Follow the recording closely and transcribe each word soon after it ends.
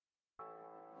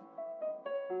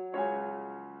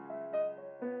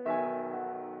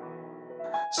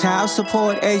Child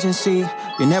support agency,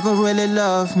 you never really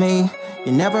love me.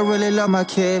 You never really love my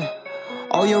kid.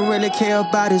 All you really care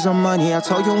about is your money. I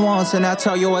told you once and I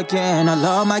tell you again. I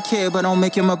love my kid, but don't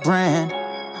make him a brand.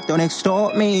 Don't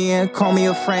extort me and call me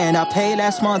a friend. I paid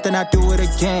last month and I do it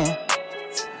again.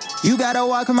 You gotta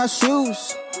walk in my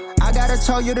shoes. I gotta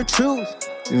tell you the truth.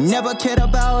 You never cared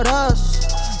about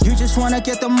us. You just wanna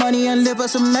get the money and live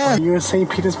us a mess. Are you a St.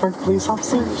 Petersburg police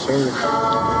officer? Sure.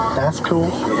 That's cool.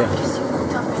 Yeah.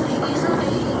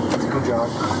 Good job.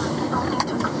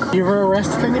 You ever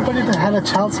arrested anybody that had a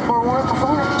child support warrant before?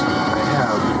 I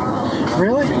have.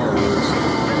 Really? I'm a fan of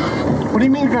those. What do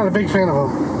you mean you're not a big fan of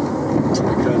them?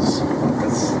 Because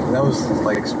that was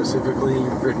like specifically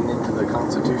written into the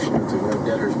Constitution to no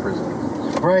debtor's prison.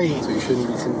 Right. So you shouldn't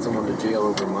be sending someone to jail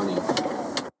over money.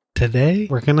 Today,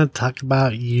 we're going to talk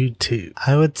about YouTube.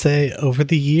 I would say over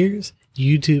the years,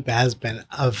 YouTube has been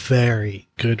a very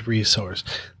good resource.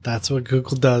 That's what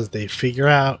Google does. They figure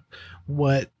out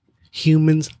what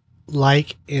humans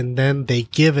like and then they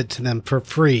give it to them for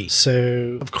free.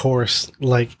 So, of course,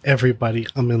 like everybody,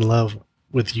 I'm in love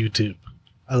with YouTube.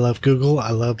 I love Google.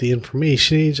 I love the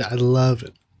information age. I love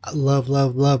it. I love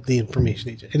the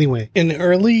information age. Anyway,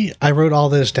 I wrote all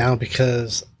this down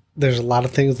because there's a lot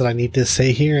of things that I need to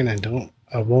say here and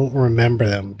I won't remember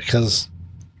them because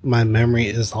my memory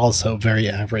is also very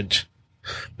average.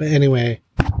 But anyway,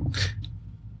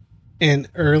 in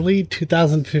early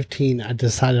 2015, I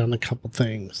decided on a couple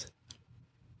things.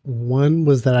 One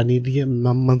was that I need to get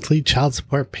my monthly child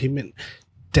support payment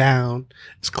down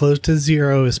as close to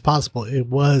zero as possible. It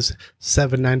was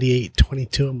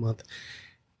 $798.22 a month.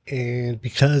 And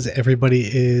because everybody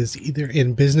is either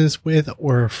in business with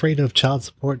or afraid of child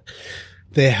support,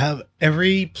 they have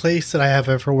every place that I have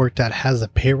ever worked at has a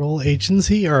payroll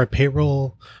agency or a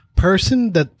payroll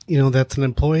person that, that's an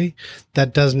employee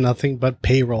that does nothing but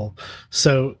payroll.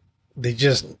 So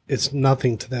it's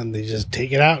nothing to them. They just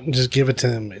take it out and just give it to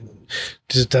them. It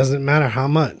just doesn't matter how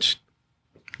much.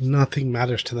 Nothing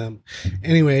matters to them.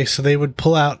 Anyway, so they would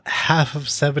pull out half of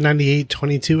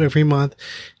 $798.22 every month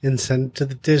and send it to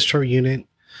the distro unit.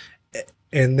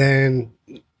 And then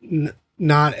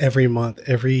not every month,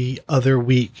 every other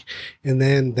week. And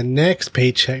then the next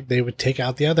paycheck, they would take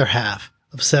out the other half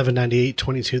of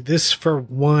 $798.22. This for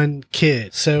one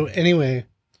kid. So anyway,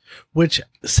 which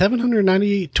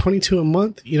 $798.22 a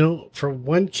month, for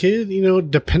one kid,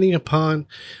 depending upon,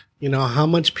 how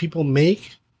much people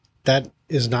make, that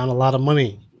is not a lot of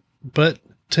money. But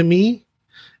to me,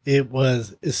 it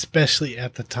was, especially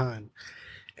at the time.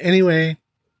 Anyway,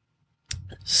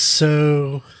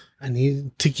 so I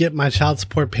needed to get my child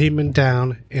support payment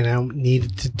down and I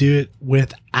needed to do it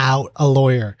without a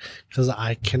lawyer because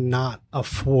I cannot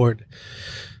afford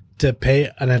to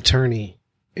pay an attorney.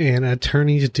 And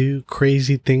attorneys do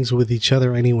crazy things with each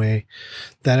other anyway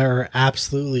that are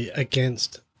absolutely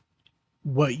against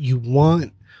what you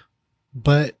want,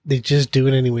 but they just do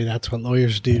it anyway. That's what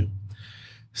lawyers do.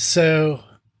 So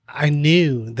I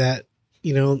knew that,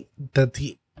 that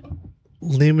the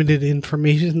limited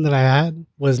information that I had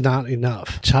was not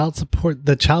enough.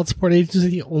 The child support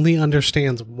agency only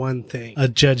understands one thing, a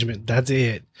judgment. That's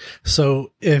it.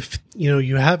 So if,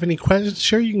 you have any questions,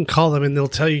 sure, you can call them and they'll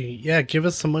tell you, yeah, give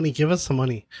us some money.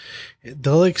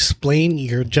 They'll explain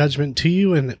your judgment to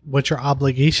you and what your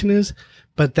obligation is,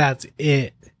 but that's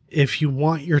it. If you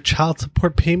want your child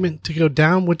support payment to go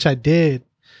down, which I did,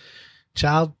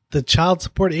 the child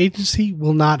support agency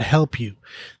will not help you.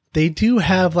 They do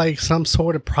have like some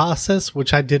sort of process,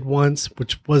 which I did once,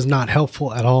 which was not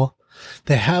helpful at all.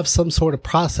 They have some sort of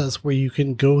process where you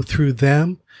can go through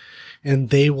them and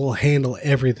they will handle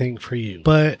everything for you.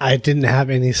 But I didn't have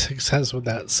any success with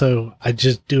that. So I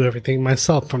just do everything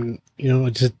myself from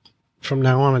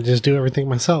now on, I just do everything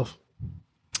myself.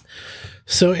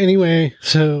 So anyway,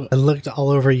 I looked all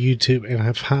over YouTube and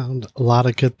I found a lot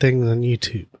of good things on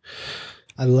YouTube.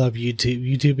 I love YouTube.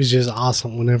 YouTube is just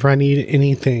awesome. Whenever I need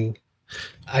anything,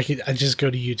 I just go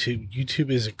to YouTube.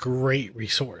 YouTube is a great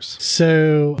resource.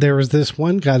 So there was this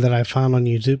one guy that I found on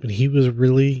YouTube and he was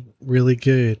really, really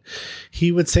good.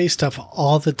 He would say stuff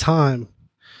all the time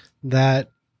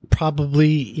that probably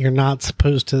you're not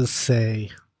supposed to say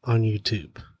on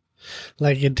YouTube.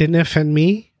 Like, it didn't offend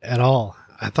me at all.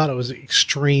 I thought it was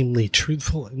extremely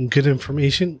truthful and good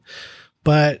information,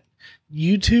 but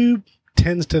YouTube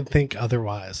tends to think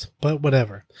otherwise, but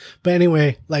whatever. But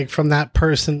anyway, like from that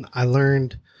person, I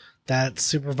learned that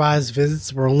supervised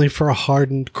visits were only for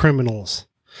hardened criminals.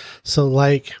 So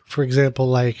like, for example,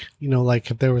 like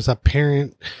if there was a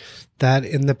parent that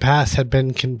in the past had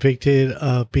been convicted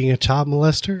of being a child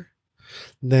molester,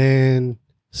 then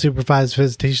supervised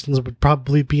visitations would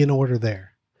probably be in order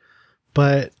there.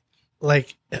 But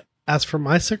like, as for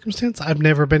my circumstance, I've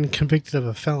never been convicted of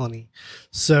a felony.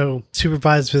 So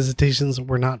supervised visitations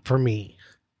were not for me.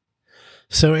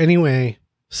 So anyway,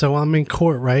 so I'm in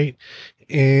court, right?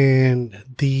 And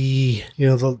the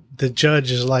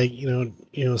judge is like,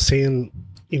 saying,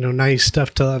 nice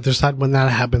stuff to the other side. When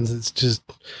that happens, it's just,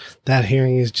 that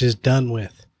hearing is just done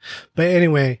with. But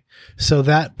anyway, so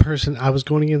that person, I was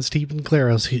going against Stephen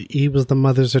Claros. He was the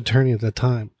mother's attorney at the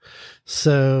time.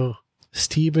 So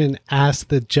Stephen asked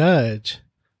the judge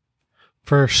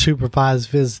for supervised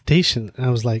visitation. And I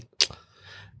was like,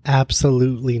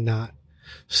 absolutely not.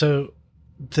 So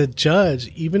the judge,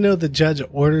 even though the judge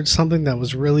ordered something that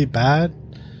was really bad,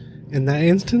 in that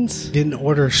instance, didn't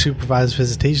order supervised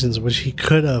visitations, which he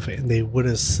could have, and they would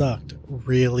have sucked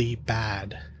really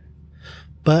bad.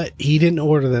 But he didn't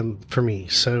order them for me.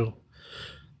 So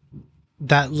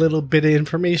that little bit of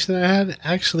information I had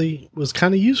actually was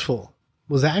kind of useful.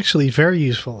 Was actually very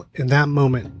useful in that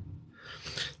moment.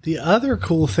 The other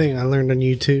cool thing I learned on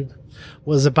YouTube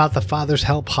was about the Father's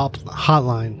Help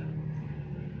Hotline.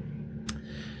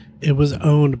 It was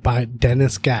owned by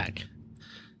Dennis Gack.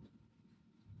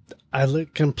 I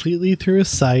looked completely through his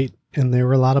site, and there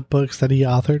were a lot of books that he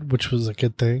authored, which was a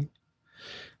good thing.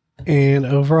 And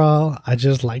overall, I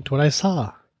just liked what I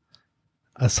saw.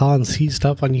 I saw and see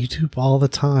stuff on YouTube all the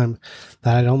time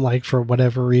that I don't like for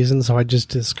whatever reason, so I just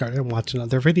discarded and watched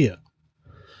another video.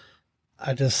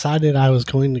 I decided I was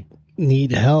going to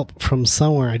need help from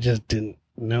somewhere, I just didn't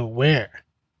know where.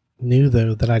 Knew,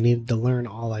 though, that I needed to learn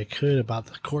all I could about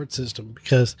the court system,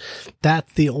 because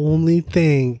that's the only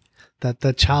thing that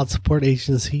the child support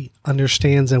agency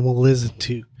understands and will listen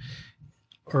to.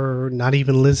 Or not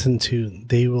even listen to.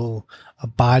 They will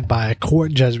abide by a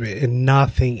court judgment and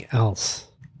nothing else.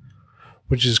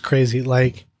 Which is crazy.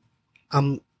 Like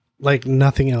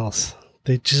nothing else.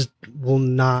 They just will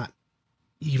not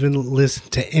even listen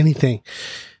to anything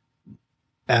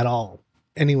at all.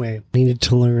 Anyway, I needed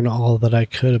to learn all that I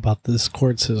could about this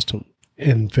court system,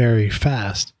 and very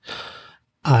fast.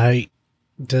 I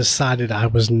decided I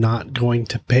was not going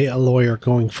to pay a lawyer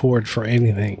going forward for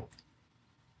anything.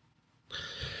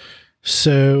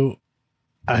 So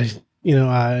I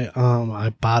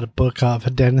bought a book off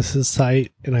of Dennis's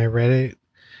site, and I read it,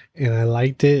 and I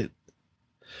liked it.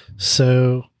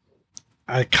 So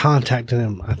I contacted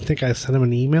him. I think I sent him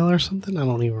an email or something. I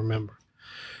don't even remember.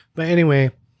 But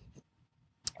anyway,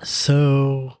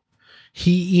 so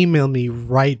he emailed me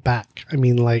right back. I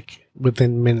mean, like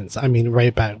within minutes. I mean,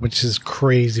 right back, which is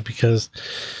crazy because,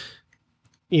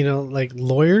 like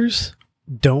lawyers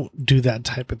don't do that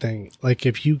type of thing. Like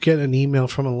if you get an email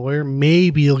from a lawyer,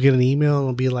 maybe you'll get an email and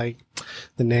it'll be like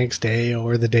the next day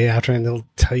or the day after, and they'll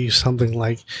tell you something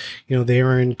like, they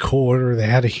were in court or they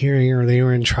had a hearing or they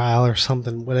were in trial or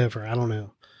something, whatever. I don't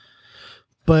know.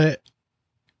 But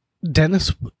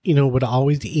Dennis, would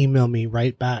always email me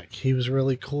right back. He was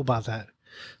really cool about that.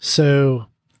 So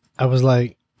I was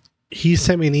like, he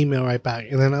sent me an email right back.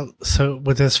 And then, so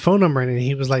with his phone number in it,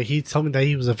 he told me that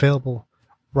he was available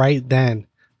right then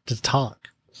to talk.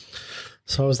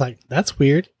 So I was like, that's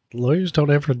weird. Lawyers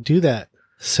don't ever do that.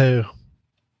 So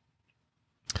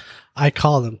I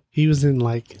called him. He was in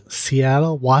like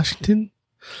Seattle, Washington.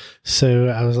 So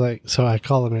I was like, I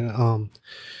called him, and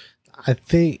I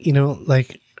think,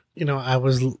 I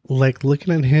was like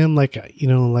looking at him like,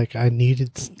 I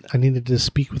needed to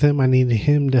speak with him. I needed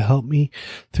him to help me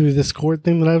through this court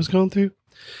thing that I was going through.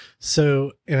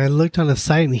 So, and I looked on his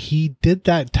site and he did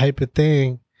that type of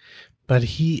thing, but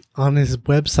on his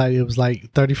website, it was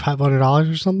like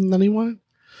 $3,500 or something that he wanted.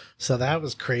 So that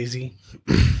was crazy.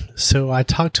 So I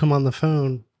talked to him on the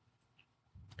phone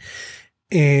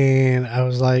and I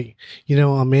was like,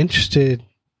 I'm interested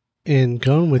in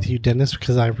going with you, Dennis,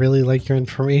 because I really like your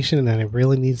information and I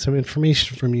really need some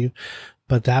information from you,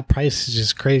 but that price is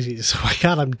just crazy. So I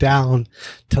got him down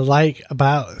to like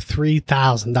about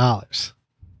 $3,000.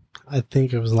 I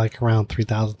think it was like around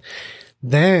 3,000.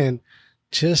 Then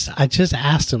I just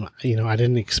asked him, I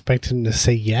didn't expect him to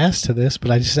say yes to this,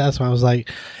 but I just asked him, I was like,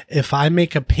 if I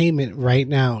make a payment right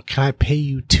now, can I pay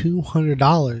you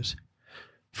 $200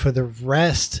 for the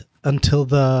rest until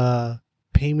the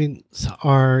payments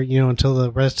are, until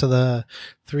the rest of the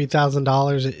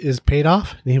 $3,000 is paid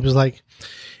off? And he was like,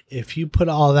 if you put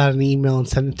all that in an email and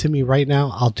send it to me right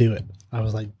now, I'll do it. I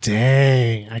was like,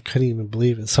 dang, I couldn't even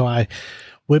believe it. So I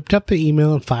whipped up the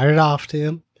email and fired it off to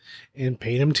him and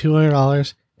paid him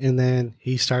 $200. And then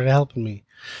he started helping me.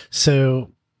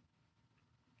 So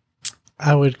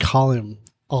I would call him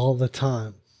all the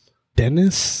time.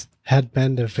 Dennis had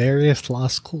been to various law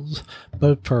schools,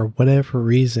 but for whatever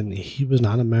reason, he was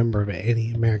not a member of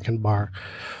any American bar.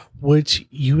 which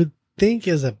you would think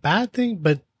is a bad thing,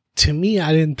 but to me,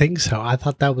 I didn't think so. I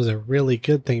thought that was a really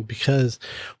good thing, because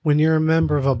when you're a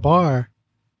member of a bar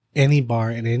in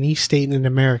any state in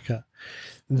America,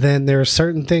 then there are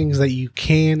certain things that you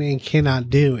can and cannot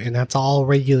do. And that's all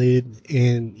regulated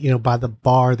in, by the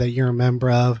bar that you're a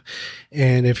member of.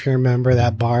 And if you're a member of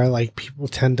that bar, like, people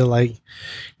tend to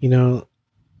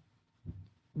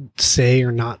say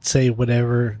or not say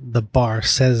whatever the bar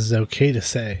says is okay to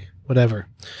say, whatever.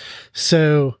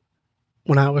 So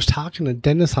when I was talking to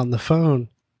Dennis on the phone,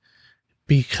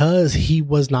 because he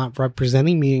was not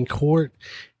representing me in court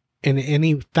in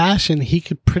any fashion, he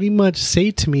could pretty much say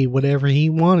to me whatever he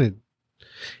wanted.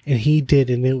 And he did,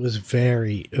 and it was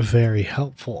very, very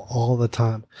helpful all the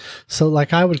time. So,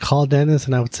 like, I would call Dennis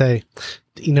and I would say,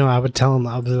 I would tell him,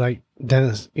 I was like,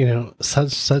 Dennis,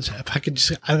 such, if I could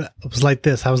just, I was like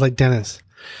this, I was like, Dennis,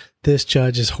 this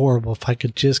judge is horrible. If I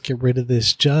could just get rid of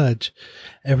this judge,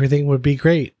 everything would be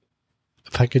great.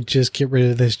 If I could just get rid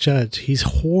of this judge, he's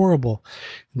horrible.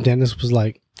 And Dennis was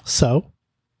like, so?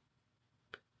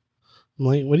 I'm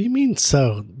like, what do you mean,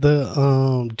 so?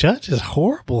 The judge is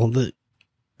horrible.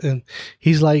 And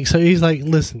he's like,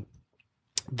 listen,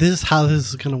 this is how this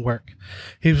is going to work.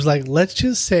 He was like, let's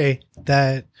just say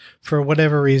that for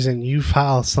whatever reason you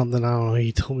file something, I don't know,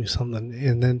 he told me something,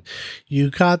 and then you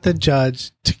got the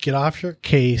judge to get off your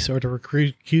case or to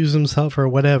recuse himself or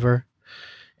whatever,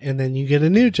 and then you get a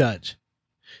new judge.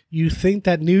 You think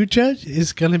that new judge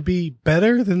is going to be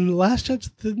better than the last judge?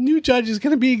 The new judge is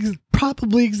going to be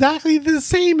probably exactly the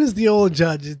same as the old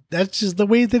judge. That's just the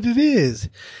way that it is.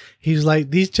 He's like,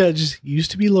 these judges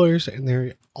used to be lawyers and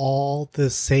they're all the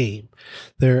same.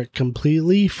 They're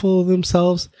completely full of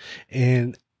themselves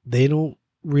and they don't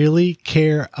really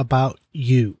care about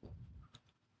you.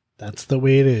 That's the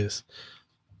way it is.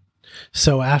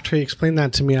 So after he explained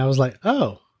that to me, I was like,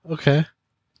 oh, okay.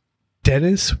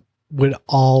 Dennis would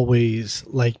always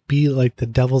be like the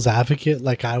devil's advocate.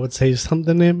 Like, I would say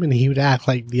something to him and he would act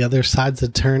like the other side's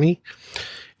attorney.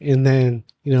 And then,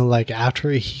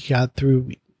 after he got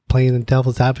through playing the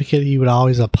devil's advocate, he would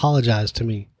always apologize to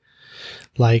me.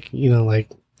 I don't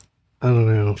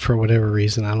know, for whatever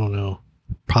reason, I don't know.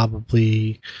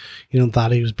 Probably,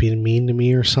 thought he was being mean to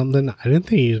me or something. I didn't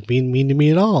think he was being mean to me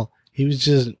at all. He was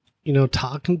just,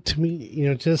 talking to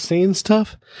me, just saying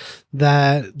stuff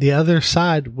that the other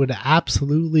side would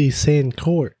absolutely say in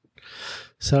court.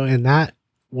 So, and that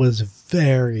was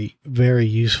very, very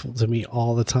useful to me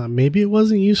all the time. Maybe it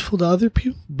wasn't useful to other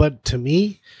people, but to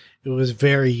me, it was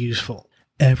very useful.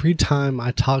 Every time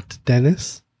I talked to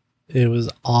Dennis, it was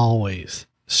always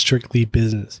strictly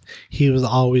business. We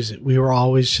were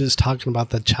always just talking about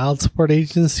the child support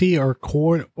agency or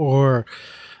court or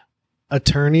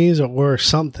attorneys or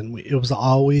something. It was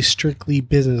always strictly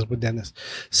business with Dennis.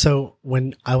 So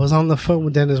when I was on the phone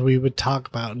with Dennis, we would talk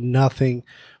about nothing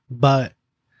but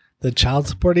the child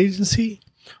support agency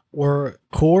or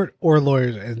court or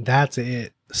lawyers, and that's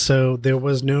it. So there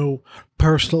was no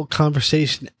personal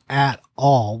conversation at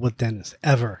all with Dennis,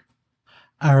 ever.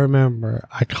 I remember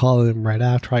I called him right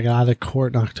after I got out of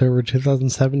court in October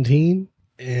 2017,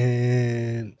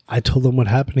 and I told him what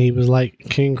happened. He was like,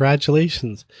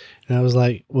 congratulations. And I was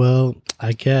like, well,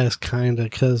 I guess kind of,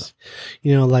 because,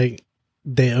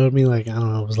 they owed me I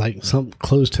don't know, it was something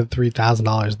close to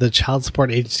 $3,000. The child support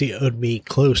agency owed me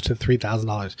close to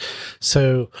 $3,000.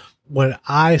 So what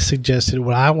I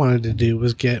wanted to do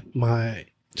was get my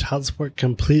child support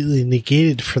completely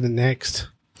negated for the next,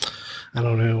 I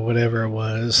don't know, whatever it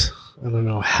was. I don't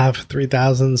know, half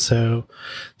 3,000. So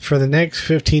for the next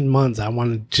 15 months, I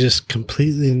wanted to just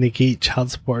completely negate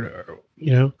child support,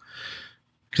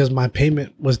 because my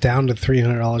payment was down to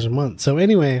 $300 a month. So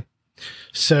anyway,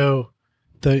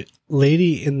 the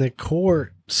lady in the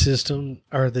court system,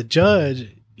 or the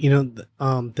judge,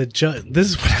 the judge, this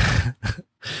is what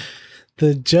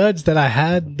the judge that I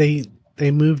had, they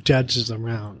move judges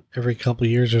around every couple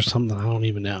of years or something. I don't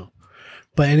even know.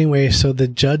 But anyway, so the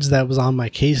judge that was on my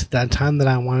case at that time that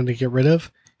I wanted to get rid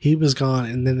of, he was gone.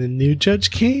 And then the new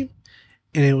judge came,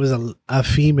 and it was a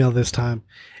female this time.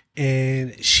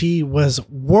 And she was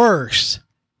worse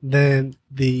than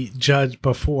the judge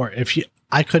before.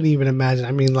 I couldn't even imagine.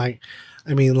 I mean,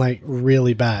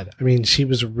 really bad. I mean, she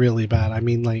was really bad. I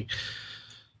mean,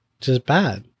 just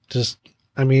bad.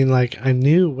 I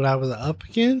knew what I was up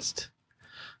against,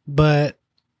 but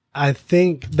I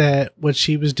think that what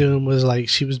she was doing was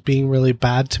she was being really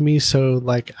bad to me. So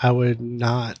I would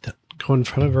not go in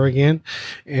front of her again.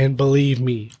 And believe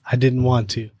me, I didn't want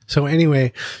to. So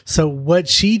anyway, so what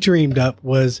she dreamed up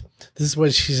was, this is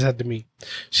what she said to me.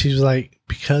 She was like,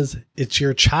 because it's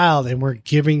your child and we're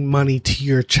giving money to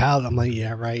your child. I'm like,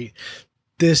 yeah, right.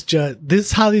 This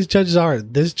is how these judges are.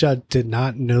 This judge did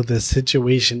not know the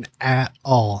situation at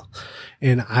all.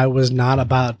 And I was not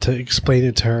about to explain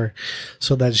it to her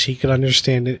so that she could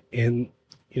understand it in,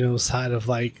 side of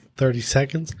like 30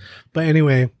 seconds. But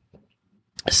anyway,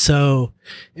 so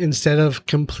instead of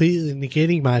completely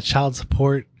negating my child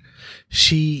support,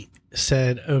 she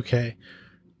said, okay,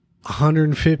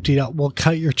 $150, we'll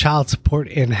cut your child support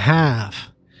in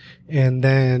half. And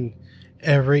then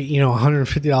every,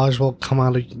 $150 will come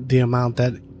out of the amount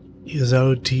that is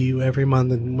owed to you every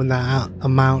month. And when that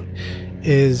amount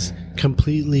is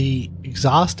completely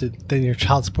exhausted, then your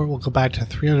child support will go back to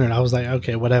 $300. I was like,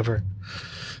 okay, whatever.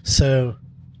 So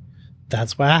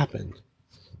that's what happened.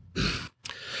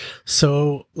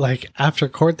 So like after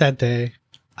court that day,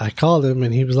 I called him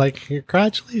and he was like,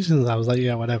 congratulations. I was like,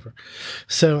 yeah, whatever.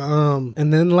 So,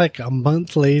 and then like a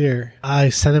month later, I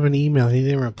sent him an email. He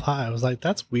didn't reply. I was like,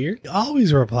 that's weird. He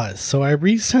always replies. So I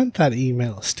resent that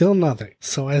email. Still nothing.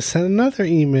 So I sent another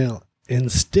email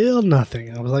and still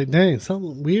nothing. I was like, dang,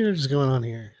 something weird is going on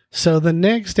here. So the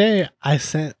next day I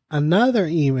sent another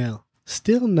email.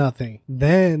 Still nothing.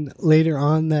 Then later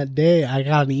on that day, I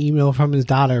got an email from his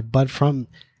daughter, but from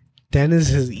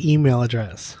Dennis's email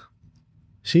address.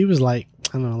 She was like,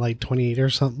 I don't know, like 28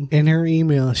 or something. In her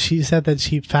email, she said that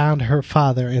she found her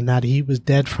father and that he was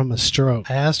dead from a stroke.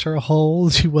 I asked her how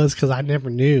old she was because I never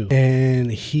knew.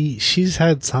 And she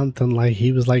said something like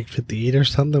he was like 58 or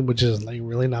something, which is like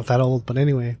really not that old. But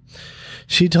anyway,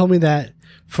 she told me that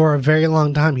for a very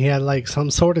long time, he had like some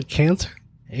sort of cancer.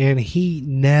 And he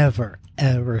never,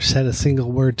 ever said a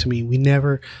single word to me. We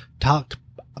never talked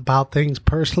about things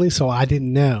personally, so I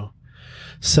didn't know.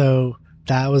 So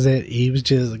that was it. He was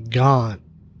just gone.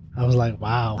 I was like,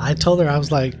 wow. I told her, I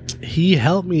was like, he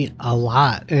helped me a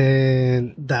lot.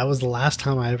 And that was the last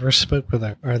time I ever spoke with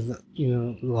her. Or,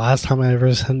 the last time I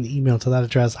ever sent an email to that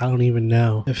address. I don't even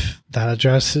know if that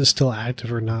address is still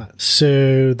active or not.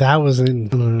 So that was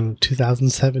in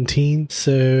 2017.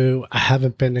 So I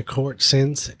haven't been to court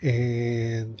since.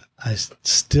 And I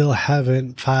still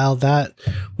haven't filed that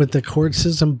with the court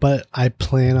system. But I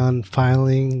plan on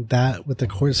filing that with the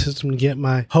court system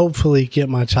to hopefully get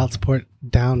my child support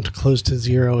down to close to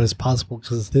zero as possible,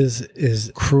 because this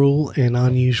is cruel and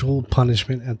unusual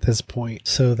punishment at this point.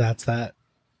 So that's that.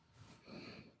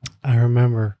 I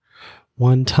remember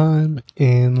one time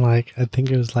in I think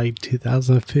it was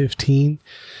 2015,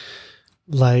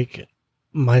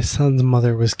 my son's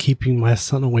mother was keeping my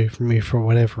son away from me for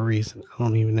whatever reason. I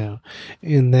don't even know.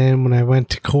 And then when I went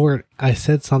to court, I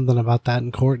said something about that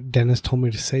in court. Dennis told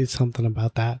me to say something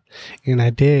about that. And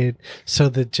I did. So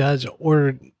the judge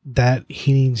ordered that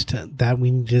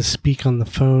we need to speak on the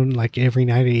phone every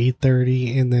night at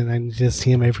 8:30. And then I need to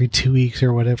see him every 2 weeks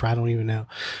or whatever. I don't even know.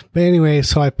 But anyway,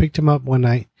 so I picked him up one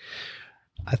night.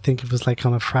 I think it was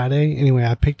on a Friday. Anyway,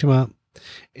 I picked him up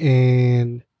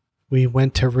and we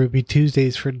went to Ruby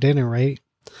Tuesdays for dinner, right?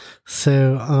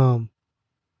 So,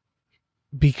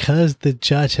 because the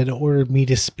judge had ordered me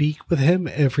to speak with him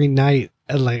every night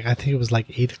at I think it was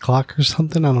 8 o'clock or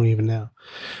something. I don't even know.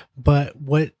 But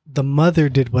what the mother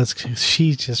did was,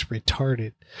 she's just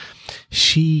retarded.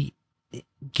 She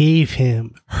gave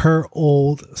him her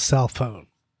old cell phone.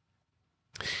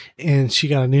 And she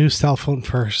got a new cell phone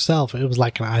for herself. It was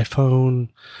an iPhone.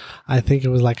 I think it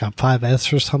was a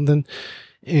 5S or something.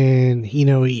 And,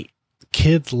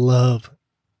 kids love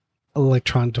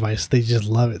electronic devices. They just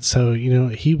love it. So,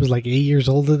 he was 8 years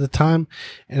old at the time.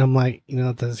 And I'm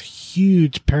that's a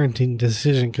huge parenting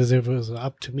decision, because if it was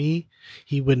up to me,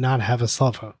 he would not have a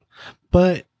cell phone.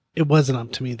 But it wasn't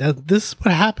up to me. This is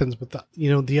what happens with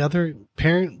the other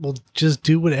parent will just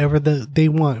do whatever they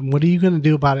want. And what are you going to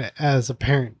do about it as a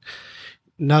parent?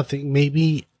 Nothing.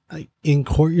 Maybe in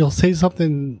court you'll say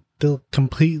something, they'll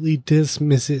completely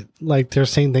dismiss it, they're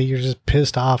saying that you're just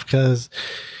pissed off because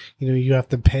you have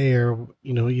to pay, or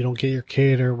you don't get your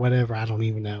kid or whatever. I don't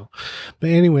even know. But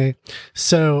anyway,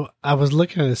 so I was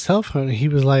looking at his cell phone and he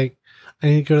was like, I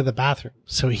need to go to the bathroom.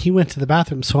 So he went to the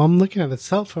bathroom. So I'm looking at his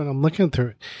cell phone. I'm looking through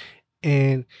it,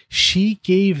 and she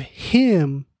gave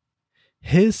him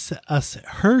her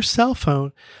cell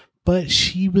phone, but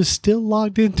she was still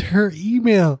logged into her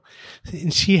email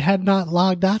and she had not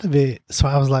logged out of it. So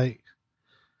I was like,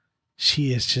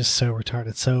 she is just so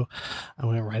retarded. So I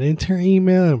went right into her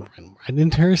email and right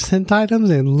into her sent items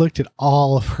and looked at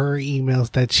all of her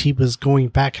emails that she was going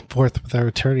back and forth with her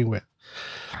attorney with.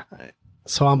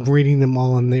 So I'm reading them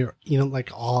all, and they're, like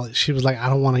all. She was like, I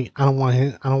don't want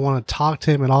to talk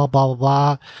to him at all. Blah blah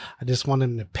blah. I just want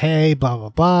him to pay. Blah blah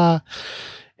blah.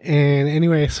 And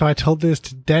anyway, so I told this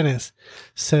to Dennis.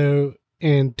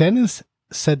 And Dennis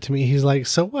said to me, he's like,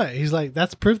 so what? He's like,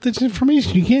 that's privileged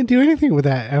information. You can't do anything with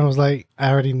that. And I was like, I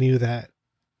already knew that.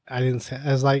 I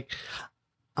was like,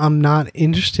 I'm not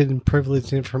interested in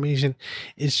privileged information.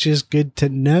 It's just good to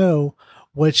know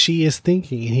what she is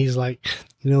thinking. And he's like,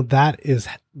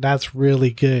 that's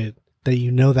really good that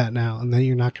you know that now, and that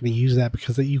you're not going to use that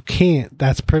because that you can't.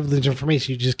 That's privileged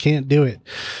information. You just can't do it.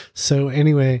 So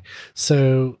anyway,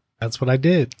 that's what I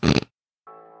did.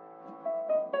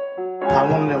 I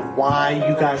want to know why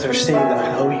you guys are saying that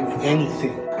I owe you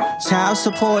anything. Child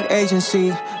support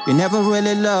agency, you never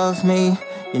really love me.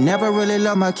 You never really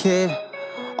love my kid.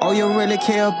 All you really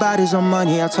care about is your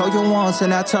money. I told you once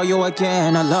and I tell you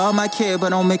again. I love my kid, but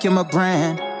don't make him a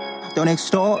brand. Don't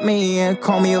extort me and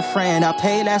call me a friend. I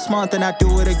paid last month and I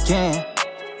do it again.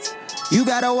 You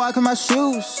gotta walk in my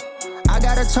shoes. I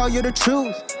gotta tell you the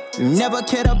truth. You never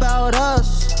cared about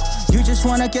us. You just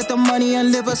wanna get the money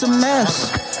and live us a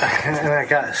mess.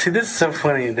 And see, this is so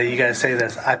funny that you guys say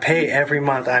this. I pay every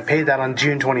month. I paid that on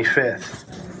June 25th.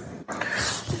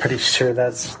 I'm pretty sure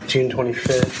that's June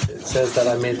 25th. It says that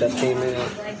I made that payment.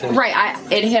 Right.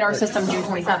 It hit our system June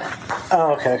 27th.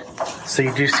 Oh, okay. So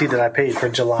you do see that I paid for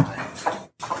July.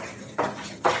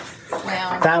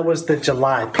 Well, that was the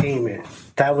July payment.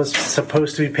 That was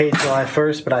supposed to be paid July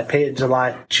 1st, but I paid it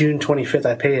June 25th.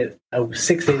 I paid it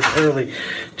 6 days early,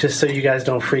 just so you guys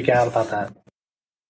don't freak out about that.